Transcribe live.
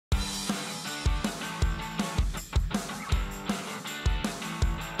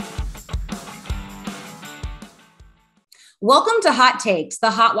Welcome to HotTakes, the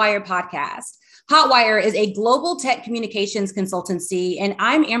Hotwire podcast. Hotwire is a global tech communications consultancy, and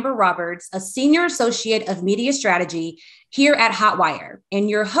I'm Amber Roberts, a senior associate of media strategy here at Hotwire, and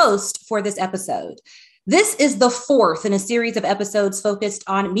your host for this episode. This is the fourth in a series of episodes focused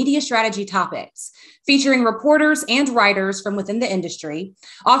on media strategy topics, featuring reporters and writers from within the industry,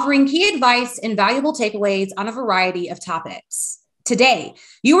 offering key advice and valuable takeaways on a variety of topics. Today,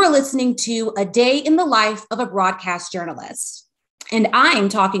 you are listening to A Day in the Life of a Broadcast Journalist. And I'm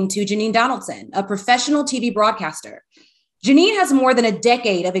talking to Jenyne Donaldson, a professional TV broadcaster. Jenyne has more than a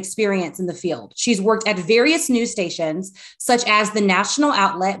decade of experience in the field. She's worked at various news stations, such as the national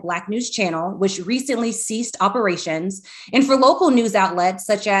outlet Black News Channel, which recently ceased operations, and for local news outlets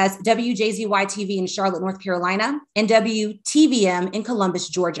such as WJZY-TV in Charlotte, North Carolina, and WTVM in Columbus,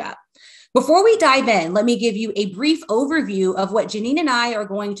 Georgia. Before we dive in, let me give you a brief overview of what Jenyne and I are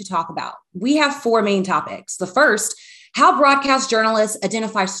going to talk about. We have four main topics. The first, how broadcast journalists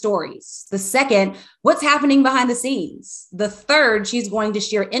identify stories. The second, what's happening behind the scenes. The third, she's going to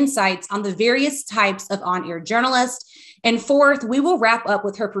share insights on the various types of on-air journalists. And fourth, we will wrap up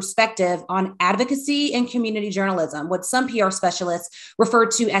with her perspective on advocacy and community journalism, what some PR specialists refer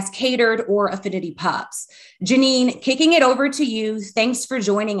to as catered or affinity pubs. Jenyne, kicking it over to you. Thanks for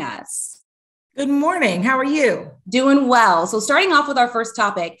joining us. Good morning. How are you? Doing well. So starting off with our first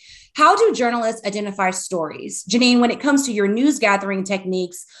topic, how do journalists identify stories? Jenyne, when it comes to your news gathering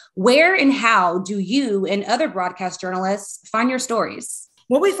techniques, where and how do you and other broadcast journalists find your stories?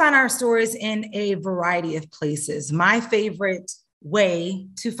 Well, we find our stories in a variety of places. My favorite way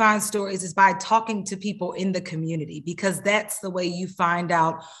to find stories is by talking to people in the community, because that's the way you find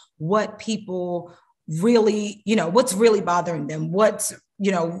out what people really, what's really bothering them, what's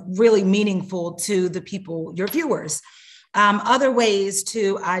really meaningful to the people, your viewers. Other ways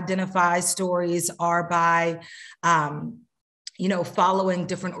to identify stories are by, following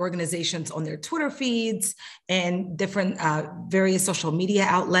different organizations on their Twitter feeds and different various social media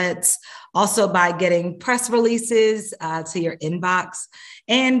outlets. Also by getting press releases to your inbox,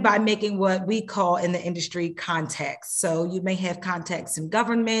 and by making what we call in the industry contacts. So you may have contacts in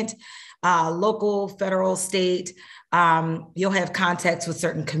government, local, federal, state. You'll have contacts with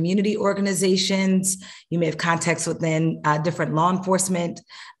certain community organizations. You may have contacts within different law enforcement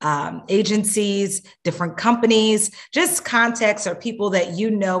agencies, different companies. Just contacts are people that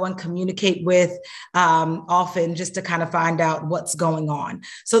you know and communicate with often, just to kind of find out what's going on.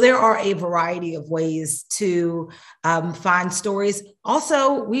 So there are a variety of ways to find stories.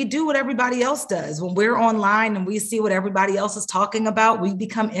 Also, we do what everybody else does. When we're online and we see what everybody else is talking about, we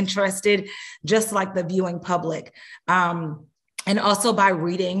become interested, just like the viewing public. And also by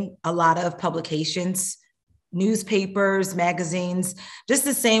reading a lot of publications, newspapers, magazines, just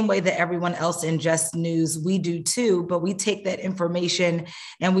the same way that everyone else ingests news, we do too, but we take that information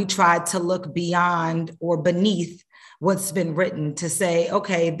and we try to look beyond or beneath what's been written to say,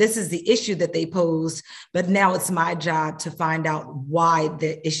 okay, this is the issue that they posed, but now it's my job to find out why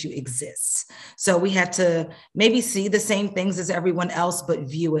the issue exists. So we have to maybe see the same things as everyone else, but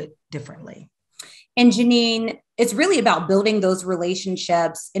view it differently. And Jenyne, it's really about building those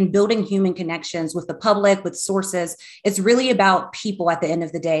relationships and building human connections with the public, with sources. It's really about people at the end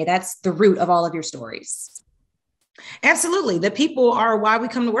of the day. That's the root of all of your stories. Absolutely. The people are why we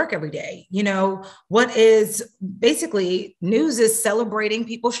come to work every day. What is basically news is celebrating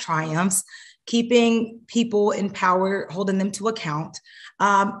people's triumphs, keeping people in power, holding them to account,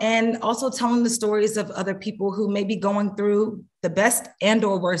 and also telling the stories of other people who may be going through the best and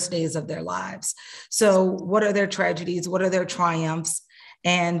or worst days of their lives. So what are their tragedies? What are their triumphs?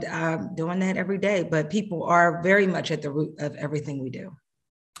 And doing that every day. But people are very much at the root of everything we do.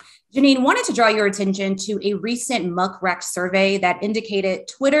 Jenyne, wanted to draw your attention to a recent Muckrack survey that indicated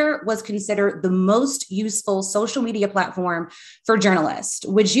Twitter was considered the most useful social media platform for journalists.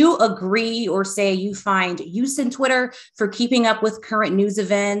 Would you agree or say you find use in Twitter for keeping up with current news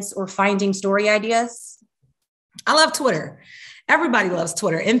events or finding story ideas? I love Twitter. Everybody loves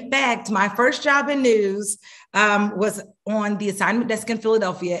Twitter. In fact, my first job in news was on the assignment desk in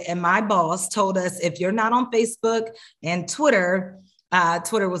Philadelphia, and my boss told us, if you're not on Facebook and Twitter,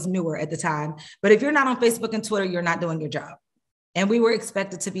 Twitter was newer at the time, but if you're not on Facebook and Twitter, you're not doing your job. And we were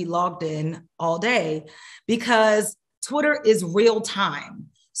expected to be logged in all day because Twitter is real time.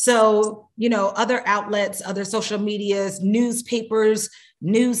 So, other outlets, other social medias, newspapers,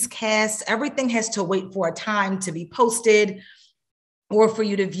 newscasts, everything has to wait for a time to be posted or for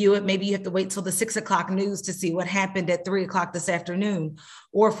you to view it. Maybe you have to wait till the 6 o'clock news to see what happened at 3 o'clock this afternoon.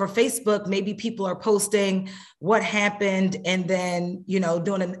 Or for Facebook, maybe people are posting what happened and then,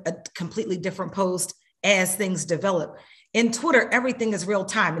 doing a completely different post as things develop. In Twitter, everything is real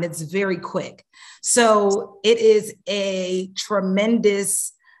time and it's very quick. So it is a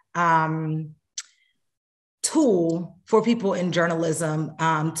tremendous tool for people in journalism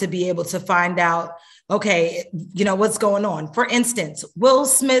to be able to find out, okay, what's going on. For instance, Will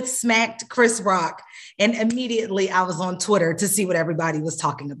Smith smacked Chris Rock, and immediately I was on Twitter to see what everybody was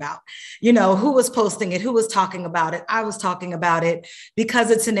talking about. Who was posting it, who was talking about it. I was talking about it because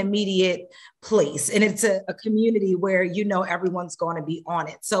it's an immediate place and it's a community where everyone's going to be on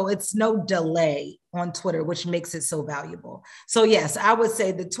it. So it's no delay on Twitter, which makes it so valuable. So yes, I would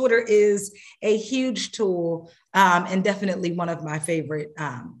say that Twitter is a huge tool and definitely one of my favorite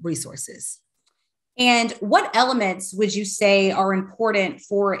resources. And what elements would you say are important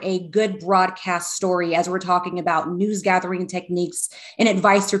for a good broadcast story as we're talking about news gathering techniques and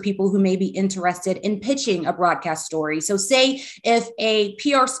advice for people who may be interested in pitching a broadcast story? So say if a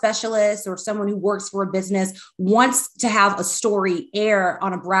PR specialist or someone who works for a business wants to have a story air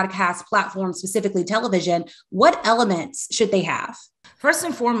on a broadcast platform, specifically television, what elements should they have? First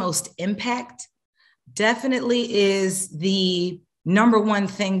and foremost, impact definitely is the number one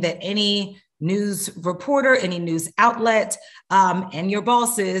thing that any news reporter, any news outlet, and your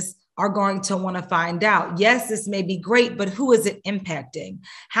bosses are going to want to find out. Yes, this may be great, but who is it impacting?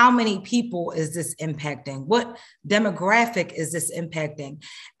 How many people is this impacting? What demographic is this impacting?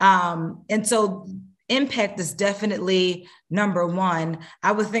 And so impact is definitely number one.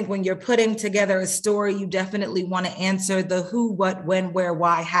 I would think when you're putting together a story, you definitely want to answer the who, what, when, where,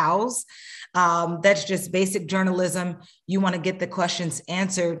 why, hows. That's just basic journalism. You want to get the questions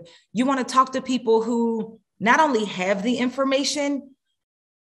answered. You want to talk to people who not only have the information,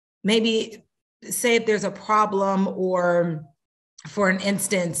 maybe say if there's a problem, or for an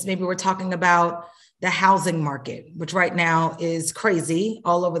instance, maybe we're talking about the housing market, which right now is crazy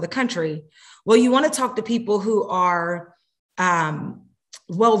all over the country. Well, you want to talk to people who are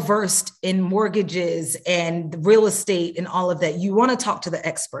well-versed in mortgages and real estate and all of that. You want to talk to the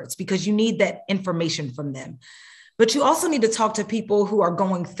experts because you need that information from them. But you also need to talk to people who are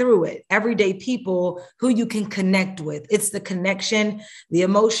going through it, everyday people who you can connect with. It's the connection, the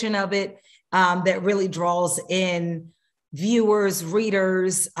emotion of it that really draws in viewers,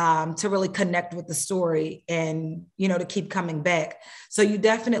 readers, to really connect with the story and, to keep coming back. So you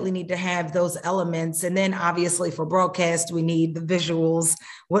definitely need to have those elements. And then obviously for broadcast, we need the visuals.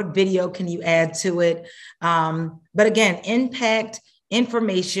 What video can you add to it? But again, impact,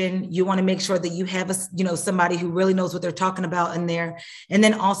 information, you want to make sure that you have somebody who really knows what they're talking about in there. And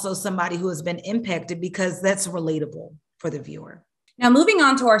then also somebody who has been impacted, because that's relatable for the viewer. Now, moving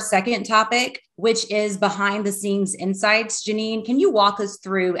on to our second topic, which is behind the scenes insights. Jenyne, can you walk us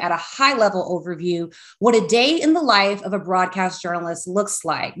through at a high level overview what a day in the life of a broadcast journalist looks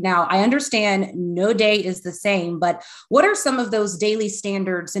like? Now, I understand no day is the same, but what are some of those daily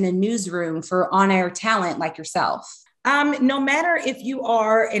standards in a newsroom for on-air talent like yourself? No matter if you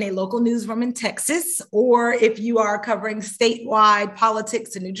are in a local newsroom in Texas, or if you are covering statewide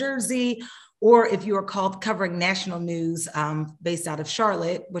politics in New Jersey, or if you are covering national news based out of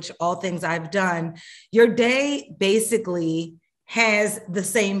Charlotte, which all things I've done, your day basically has the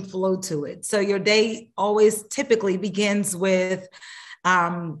same flow to it. So your day always typically begins with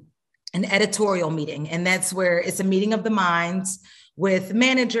an editorial meeting. And that's where it's a meeting of the minds with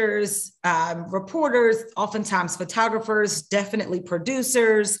managers, reporters, oftentimes photographers, definitely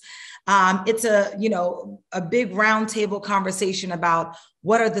producers. It's a big roundtable conversation about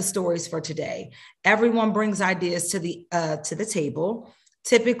what are the stories for today. Everyone brings ideas to the table.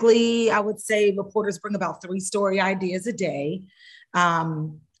 Typically, I would say reporters bring about 3 story ideas a day,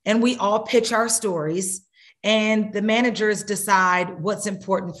 and we all pitch our stories, and the managers decide what's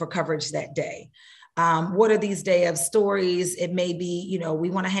important for coverage that day. What are these day of stories? It may be, we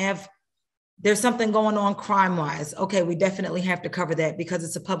want to have. There's something going on crime-wise. Okay, we definitely have to cover that because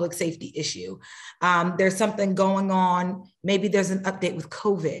it's a public safety issue. There's something going on. Maybe there's an update with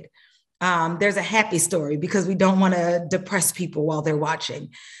COVID. There's a happy story because we don't want to depress people while they're watching.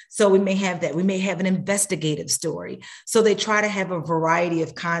 So we may have that. We may have an investigative story. So they try to have a variety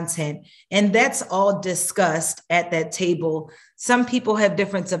of content, and that's all discussed at that table. Some people have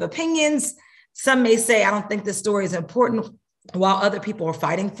difference of opinions. Some may say, I don't think this story is important, while other people are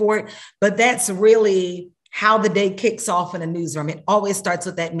fighting for it. But that's really how the day kicks off in a newsroom. It always starts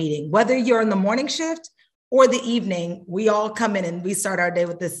with that meeting. Whether you're in the morning shift or the evening, we all come in and we start our day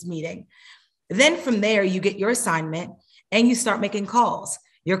with this meeting. Then from there, you get your assignment and you start making calls.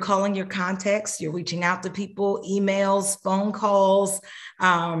 You're calling your contacts, you're reaching out to people, emails, phone calls.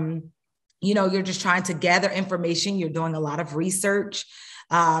 You're just trying to gather information. You're doing a lot of research.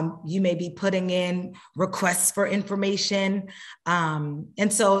 You may be putting in requests for information.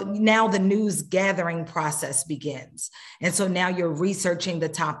 And so now the news gathering process begins. And so now you're researching the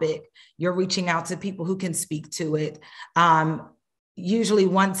topic, you're reaching out to people who can speak to it. Usually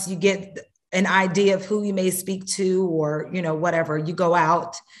once you get an idea of who you may speak to or, whatever, you go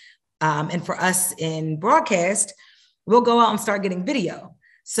out. And for us in broadcast, we'll go out and start getting video.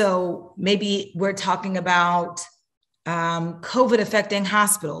 So maybe we're talking about COVID affecting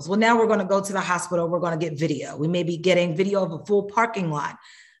hospitals. Well, now we're going to go to the hospital. We're going to get video. We may be getting video of a full parking lot,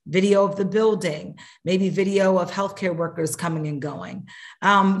 video of the building, maybe video of healthcare workers coming and going.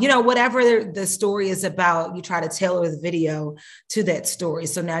 Whatever the story is about, you try to tailor the video to that story.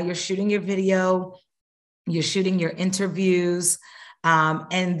 So now you're shooting your video, you're shooting your interviews.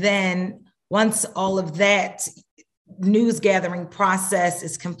 And then once all of that news gathering process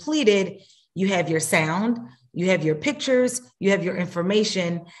is completed, you have your sound, you have your pictures, you have your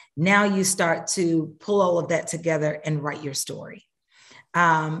information. Now you start to pull all of that together and write your story.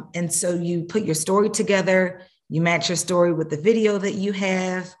 And so you put your story together, you match your story with the video that you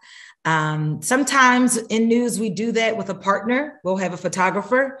have. Sometimes in news, we do that with a partner. We'll have a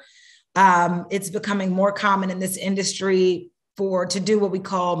photographer. It's becoming more common in this industry to do what we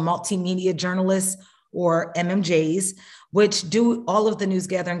call multimedia journalists or MMJs, which do all of the news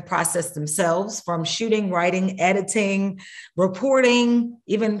gathering process themselves, from shooting, writing, editing, reporting,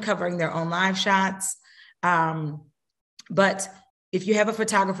 even covering their own live shots. But if you have a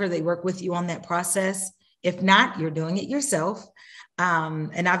photographer, they work with you on that process. If not, you're doing it yourself.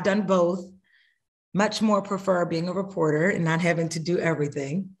 And I've done both. Much more prefer being a reporter and not having to do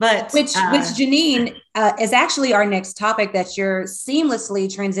everything. But which Jenyne is actually our next topic that you're seamlessly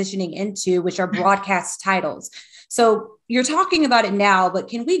transitioning into, which are broadcast titles. So you're talking about it now, but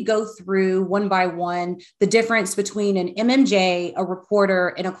can we go through one by one the difference between an MMJ, a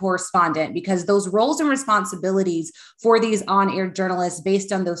reporter, and a correspondent? Because those roles and responsibilities for these on-air journalists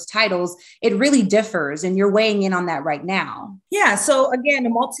based on those titles, it really differs. And you're weighing in on that right now. Yeah. So again, a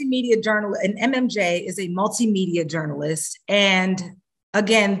multimedia journalist, an MMJ is a multimedia journalist. And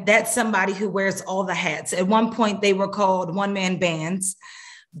again, that's somebody who wears all the hats. At one point, they were called one-man bands.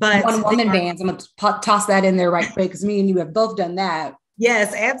 But one-woman bands. I'm going to toss that in there right quick because me and you have both done that.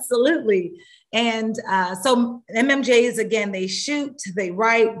 Yes, absolutely. And so MMJs, again, they shoot, they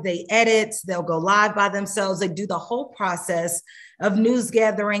write, they edit, they'll go live by themselves. They do the whole process of news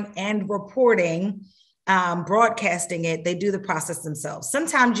gathering and reporting, broadcasting it. They do the process themselves.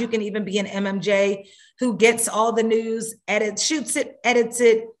 Sometimes you can even be an MMJ who gets all the news, shoots it, edits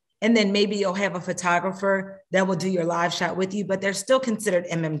it, and then maybe you'll have a photographer that will do your live shot with you, but they're still considered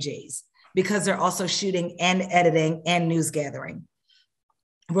MMJs because they're also shooting and editing and news gathering.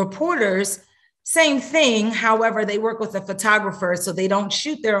 Reporters, same thing. However, they work with a photographer, so they don't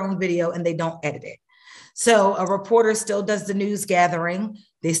shoot their own video and they don't edit it. So a reporter still does the news gathering.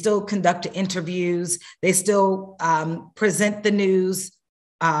 They still conduct interviews. They still present the news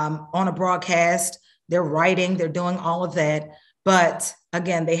on a broadcast. They're writing, they're doing all of that. But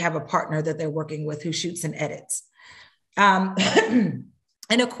again, they have a partner that they're working with who shoots and edits. And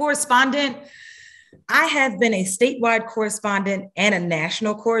a correspondent, I have been a statewide correspondent and a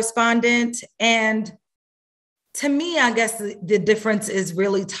national correspondent. And to me, I guess the difference is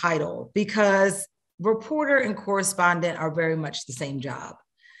really title, because reporter and correspondent are very much the same job.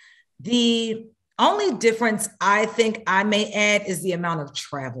 The only difference I think I may add is the amount of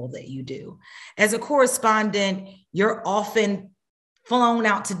travel that you do. As a correspondent, you're often flown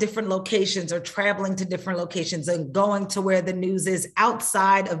out to different locations or traveling to different locations and going to where the news is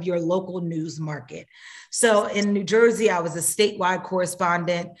outside of your local news market. So in New Jersey, I was a statewide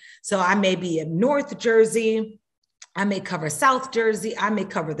correspondent. So I may be in North Jersey, I may cover South Jersey, I may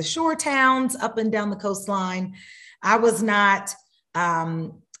cover the shore towns up and down the coastline. I was not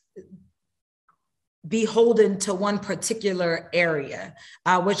beholden to one particular area,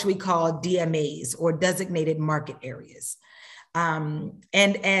 which we call DMAs, or designated market areas. And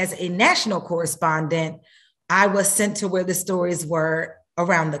as a national correspondent, I was sent to where the stories were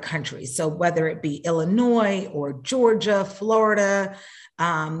around the country. So whether it be Illinois or Georgia, Florida,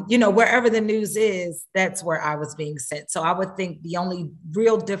 wherever the news is, that's where I was being sent. So I would think the only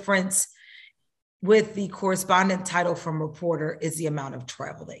real difference with the correspondent title from reporter is the amount of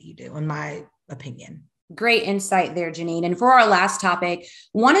travel that you do, in my opinion. Great insight there, Jenyne. And for our last topic,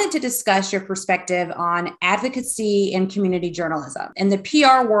 wanted to discuss your perspective on advocacy and community journalism. In the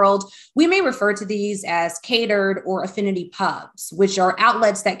PR world, we may refer to these as catered or affinity pubs, which are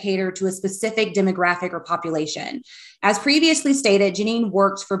outlets that cater to a specific demographic or population. As previously stated, Jenyne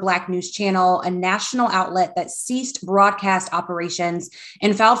worked for Black News Channel, a national outlet that ceased broadcast operations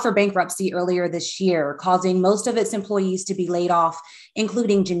and filed for bankruptcy earlier this year, causing most of its employees to be laid off,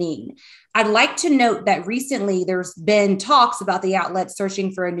 including Jenyne. I'd like to note that recently there's been talks about the outlet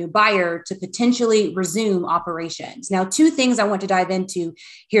searching for a new buyer to potentially resume operations. Now, two things I want to dive into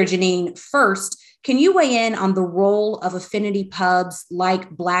here, Jenyne. First, can you weigh in on the role of affinity pubs like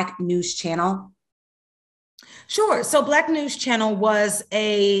Black News Channel? Sure. So Black News Channel was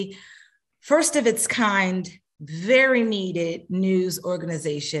a first of its kind, very needed news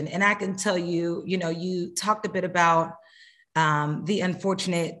organization. And I can tell you, you talked a bit about the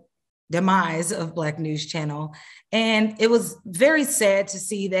unfortunate demise of Black News Channel. And it was very sad to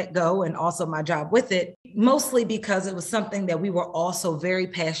see that go, and also my job with it, mostly because it was something that we were also very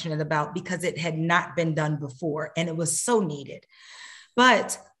passionate about because it had not been done before and it was so needed.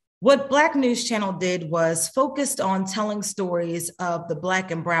 But what Black News Channel did was focused on telling stories of the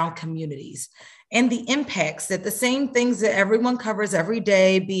Black and Brown communities and the impacts that the same things that everyone covers every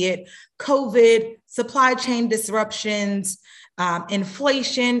day, be it COVID, supply chain disruptions,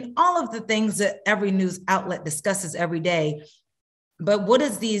 inflation, all of the things that every news outlet discusses every day. But what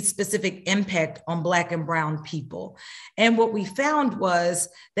is the specific impact on Black and Brown people? And what we found was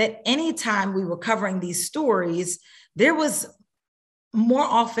that anytime we were covering these stories, there was more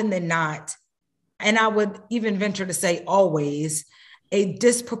often than not, and I would even venture to say always, a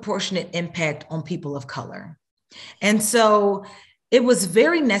disproportionate impact on people of color. And so it was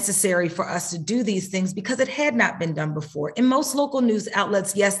very necessary for us to do these things because it had not been done before. In most local news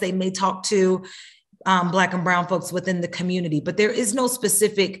outlets, yes, they may talk to Black and Brown folks within the community, but there is no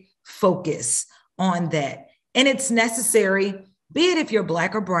specific focus on that. And it's necessary, be it if you're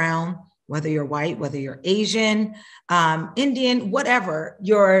Black or Brown, whether you're white, whether you're Asian, Indian, whatever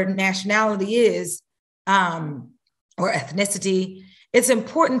your nationality is, or ethnicity, it's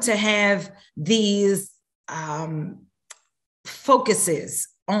important to have these focuses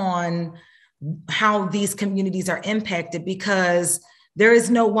on how these communities are impacted, because there is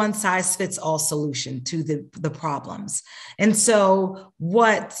no one size fits all solution to the problems. And so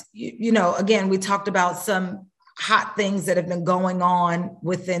again, we talked about some hot things that have been going on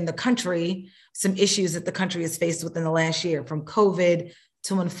within the country, some issues that the country has faced within the last year, from COVID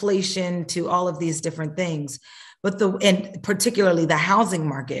to inflation to all of these different things, and particularly the housing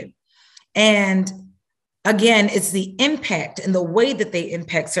market. And again, it's the impact and the way that they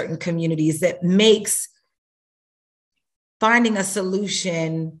impact certain communities that makes finding a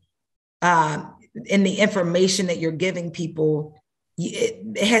solution in the information that you're giving people,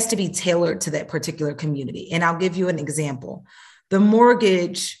 it has to be tailored to that particular community. And I'll give you an example. The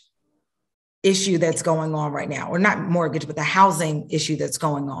mortgage issue that's going on right now, or not mortgage, but the housing issue that's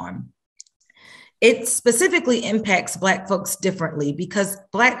going on, it specifically impacts Black folks differently because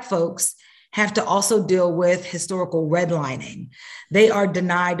Black folks have to also deal with historical redlining. They are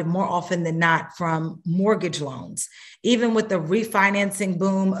denied more often than not from mortgage loans. Even with the refinancing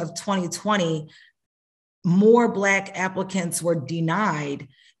boom of 2020, more Black applicants were denied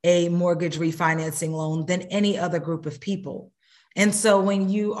a mortgage refinancing loan than any other group of people. And so when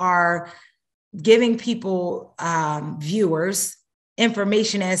you are giving people, viewers,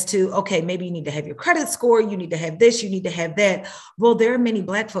 information as to, okay, maybe you need to have your credit score, you need to have this, you need to have that. Well, there are many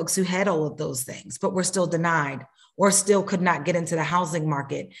Black folks who had all of those things, but were still denied or still could not get into the housing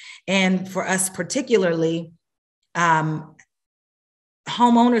market. And for us particularly, home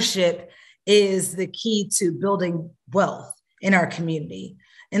ownership is the key to building wealth in our community.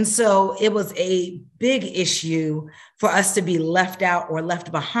 And so it was a big issue for us to be left out or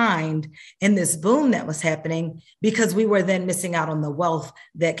left behind in this boom that was happening, because we were then missing out on the wealth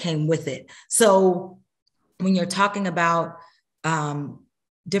that came with it. So when you're talking about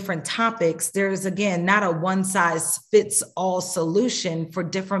different topics, there's, again, not a one size fits all solution for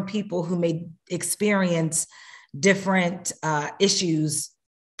different people who may experience different issues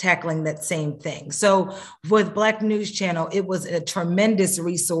tackling that same thing. So with Black News Channel, it was a tremendous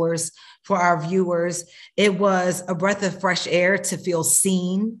resource for our viewers. It was a breath of fresh air to feel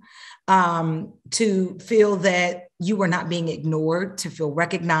seen, to feel that you were not being ignored, to feel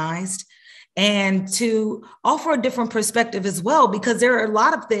recognized, and to offer a different perspective as well, because there are a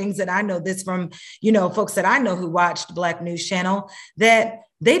lot of things that I know this from, folks that I know who watched Black News Channel, that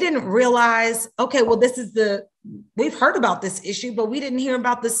they didn't realize, okay, well, we've heard about this issue, but we didn't hear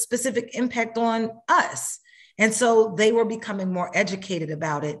about the specific impact on us. And so they were becoming more educated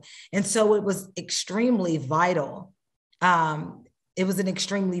about it. And so it was extremely vital. It was an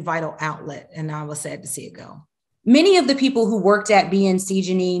extremely vital outlet, and I was sad to see it go. Many of the people who worked at BNC,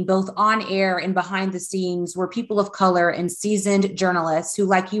 Jenyne, both on air and behind the scenes, were people of color and seasoned journalists who,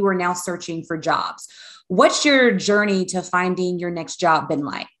 like you, are now searching for jobs. What's your journey to finding your next job been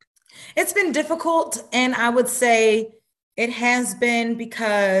like? It's been difficult. And I would say it has been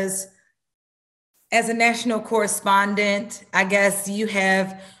because as a national correspondent, I guess you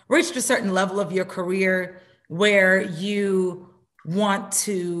have reached a certain level of your career where you want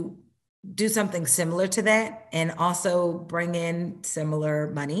to do something similar to that and also bring in similar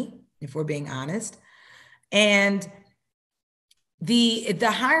money, if we're being honest. And the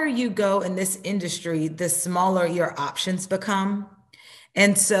higher you go in this industry, the smaller your options become.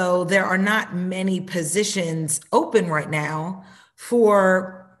 And so there are not many positions open right now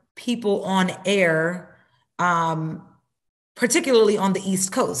for people on air, particularly on the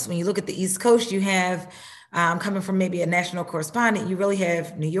East Coast. When you look at the East Coast, you have coming from maybe a national correspondent, you really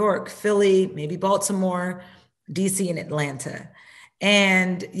have New York, Philly, maybe Baltimore, DC, and Atlanta.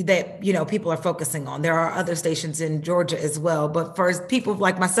 And that, people are focusing on. There are other stations in Georgia as well. But for people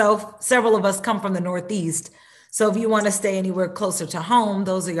like myself, several of us come from the Northeast. So if you want to stay anywhere closer to home,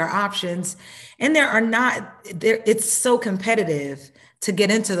 those are your options. And it's so competitive to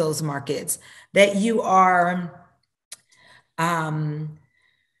get into those markets that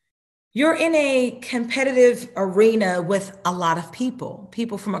you're in a competitive arena with a lot of people.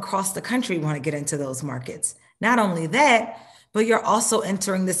 People from across the country want to get into those markets. Not only that, but you're also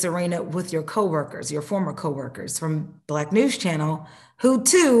entering this arena with your coworkers, your former coworkers from Black News Channel, who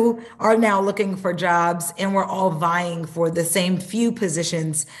too are now looking for jobs, and we're all vying for the same few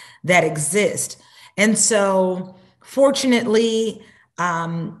positions that exist. And so fortunately,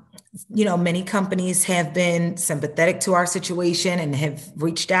 many companies have been sympathetic to our situation and have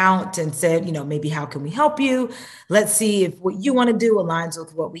reached out and said, maybe how can we help you? Let's see if what you want to do aligns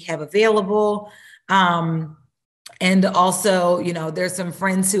with what we have available. And also, there's some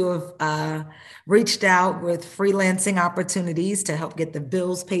friends who have reached out with freelancing opportunities to help get the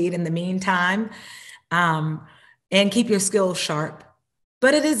bills paid in the meantime, and keep your skills sharp.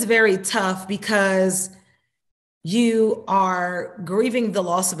 But it is very tough because you are grieving the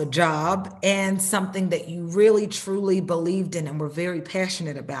loss of a job and something that you really, truly believed in and were very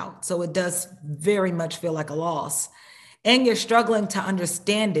passionate about. So it does very much feel like a loss. And you're struggling to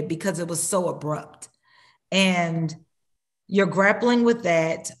understand it because it was so abrupt. And you're grappling with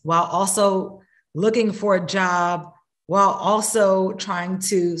that while also looking for a job, while also trying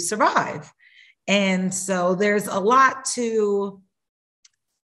to survive. And so there's a lot to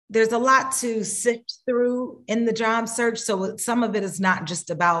sift through in the job search. So some of it is not just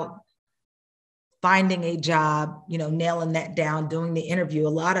about finding a job, nailing that down, doing the interview. A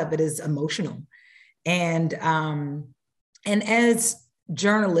lot of it is emotional. And as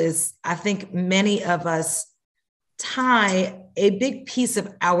journalists, I think many of us tie a big piece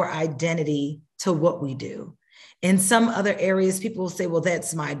of our identity to what we do. In some other areas, people will say, well,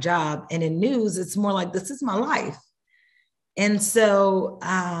 that's my job. And in news, it's more like, this is my life. And so,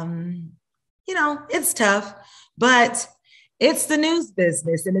 it's tough, but it's the news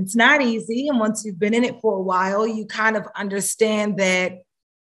business and it's not easy. And once you've been in it for a while, you kind of understand that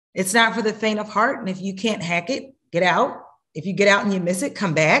it's not for the faint of heart. And if you can't hack it, get out. If you get out and you miss it,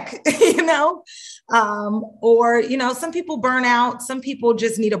 come back, or some people burn out. Some people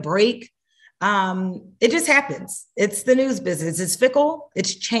just need a break. It just happens. It's the news business. It's fickle.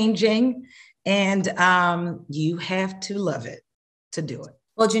 It's changing. And you have to love it to do it.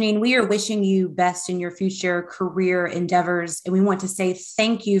 Well, Jenyne, we are wishing you best in your future career endeavors. And we want to say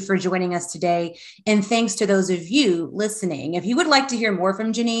thank you for joining us today. And thanks to those of you listening. If you would like to hear more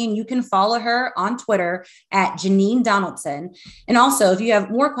from Jenyne, you can follow her on Twitter at Jenyne Donaldson. And also, if you have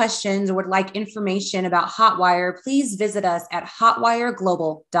more questions or would like information about Hotwire, please visit us at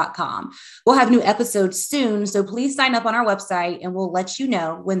hotwireglobal.com. We'll have new episodes soon, so please sign up on our website and we'll let you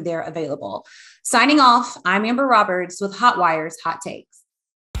know when they're available. Signing off, I'm Amber Roberts with Hotwire's HotTakes.